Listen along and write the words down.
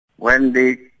When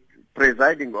the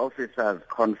presiding officers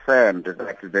confirmed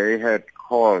that they had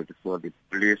called for the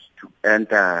police to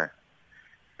enter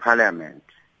Parliament,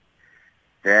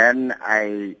 then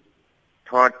I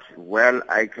thought, well,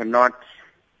 I cannot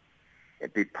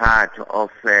be part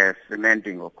of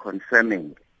cementing or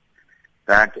confirming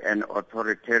that an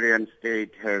authoritarian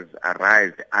state has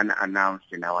arrived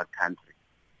unannounced in our country.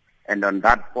 And on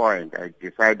that point, I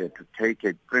decided to take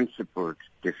a principled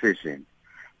decision,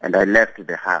 and I left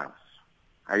the house.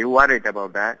 Are you worried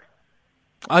about that?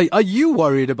 Are you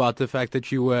worried about the fact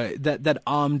that you were that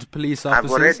armed police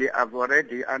officers? I've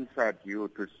already answered you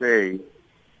to say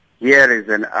here is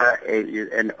an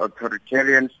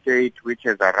authoritarian state which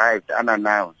has arrived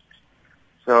unannounced.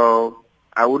 So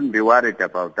I wouldn't be worried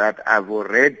about that. I've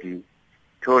already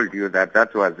told you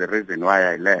that was the reason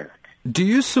why I left. Do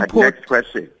you support? Next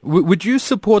question. Would you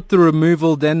support the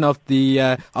removal then of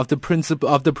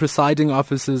the presiding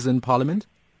officers in Parliament?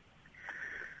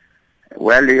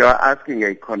 Well, you are asking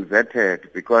a converted,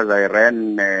 because I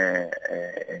ran a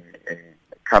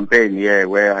campaign here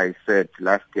where I said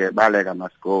last year Baleka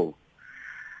must go,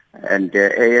 and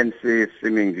ANC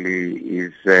seemingly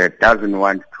doesn't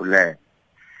want to learn,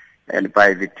 and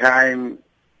by the time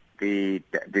the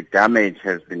damage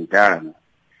has been done,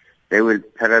 they will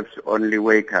perhaps only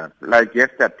wake up. Like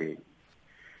yesterday,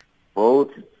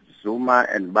 both Zuma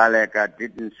and Baleka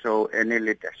didn't show any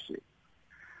leadership.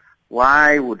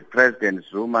 Why would President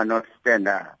Zuma not stand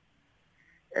up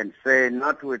and say,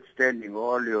 notwithstanding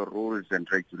all your rules and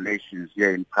regulations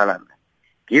here in Parliament,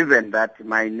 given that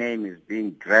my name is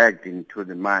being dragged into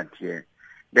the mud here,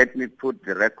 let me put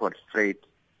the record straight.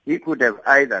 He could have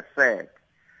either said,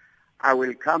 I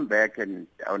will come back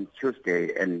on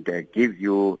Tuesday and give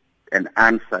you an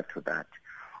answer to that,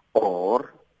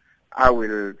 or I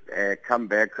will come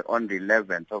back on the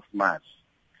 11th of March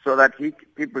so that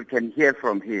people can hear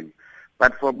from him.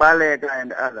 But for Baleka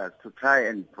and others to try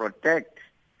and protect,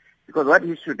 because what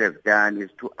he should have done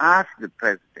is to ask the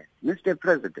President, Mr.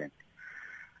 President,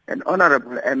 an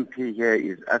honorable MP here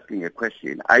is asking a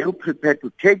question. Are you prepared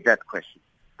to take that question?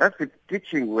 That's the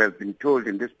teaching we have been told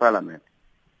in this Parliament,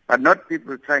 but not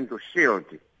people trying to shield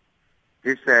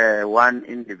this one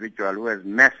individual who has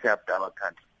messed up our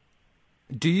country.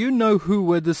 Do you know who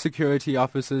were the security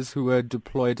officers who were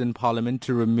deployed in Parliament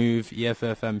to remove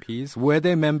EFF Mps? Were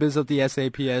they members of the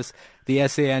SAPS, the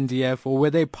SANDF, or were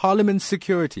they Parliament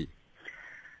security?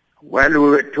 Well, we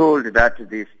were told that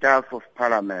the staff of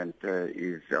Parliament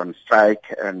is on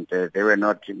strike, and they were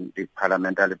not in the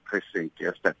parliamentary precinct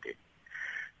yesterday.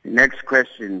 The next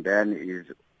question then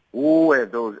is, who were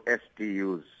those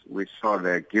SDUs we saw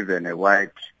there given a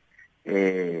white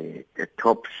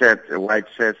top shirt, a white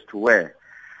shirt to wear?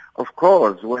 Of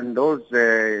course, when those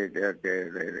the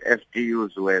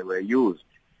SDUs were used,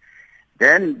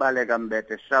 then Baleka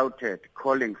Mbete shouted,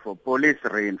 calling for police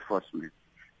reinforcement.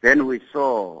 Then we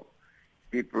saw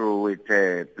people with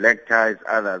black ties,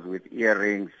 others with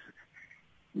earrings,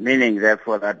 meaning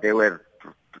therefore that they were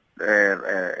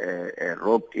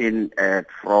roped in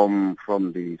from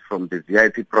the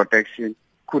VIP protection.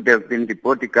 Could have been the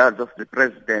bodyguards of the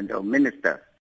president or ministers.